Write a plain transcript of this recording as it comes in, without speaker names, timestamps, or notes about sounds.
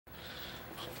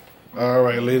All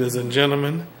right, ladies and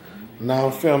gentlemen, now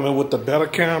I'm filming with the better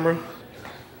camera.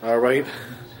 All right,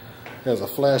 there's a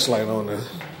flashlight on there,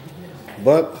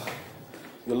 but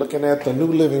you're looking at the new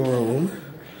living room,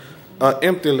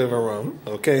 empty living room.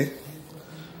 Okay,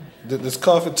 this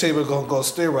coffee table gonna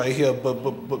stay right here,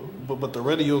 but the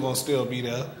radio gonna still be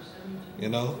there. You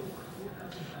know,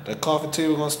 the coffee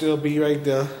table gonna still be right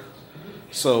there.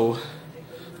 So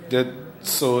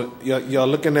y'all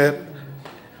looking at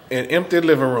an empty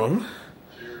living room.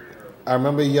 I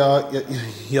remember y'all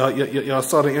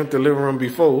saw the empty living room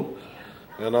before,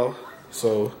 you know.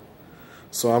 So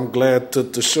I'm glad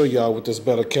to show y'all with this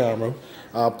better camera.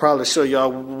 I'll probably show y'all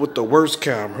with the worst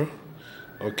camera.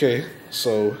 Okay,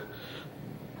 so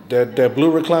that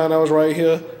blue recliner was right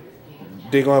here.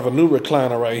 They're gonna have a new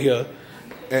recliner right here,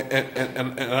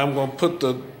 and I'm gonna put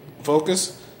the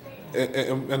focus,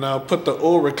 and I'll put the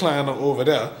old recliner over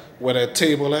there where that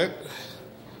table at.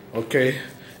 Okay,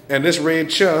 and this red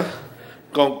chair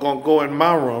gonna go in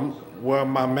my room, where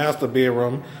my master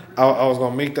bedroom. I was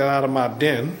gonna make that out of my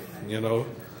den, you know,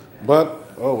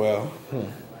 but oh well.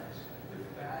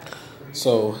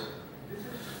 So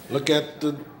look at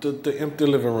the empty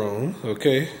living room.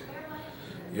 Okay,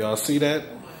 y'all see that?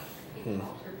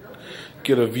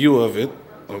 Get a view of it.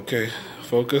 Okay,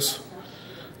 focus.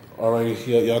 All right,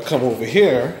 y'all come over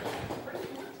here.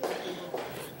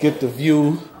 Get the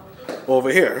view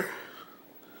over here.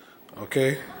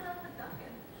 Okay.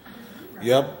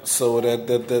 Yep. So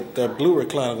that blue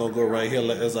recliner gonna go right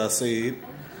here, as I said.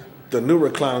 The new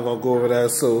recliner gonna go over there.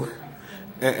 So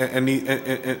and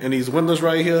these windows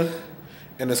right here,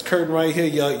 and this curtain right here,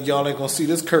 y'all ain't gonna see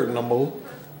this curtain no more.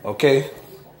 Okay.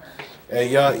 And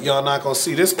y'all not gonna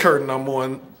see this curtain no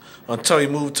more until you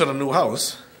move to the new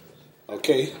house.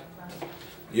 Okay.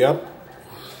 Yep.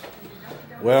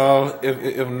 Well,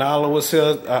 if Nala was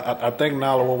here, I think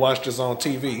Nala would watch this on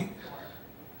TV.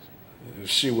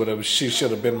 She should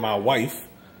have been my wife.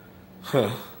 Huh.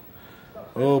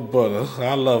 Oh, butter.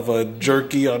 I love her,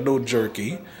 jerky or no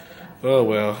jerky. Oh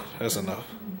well, that's enough.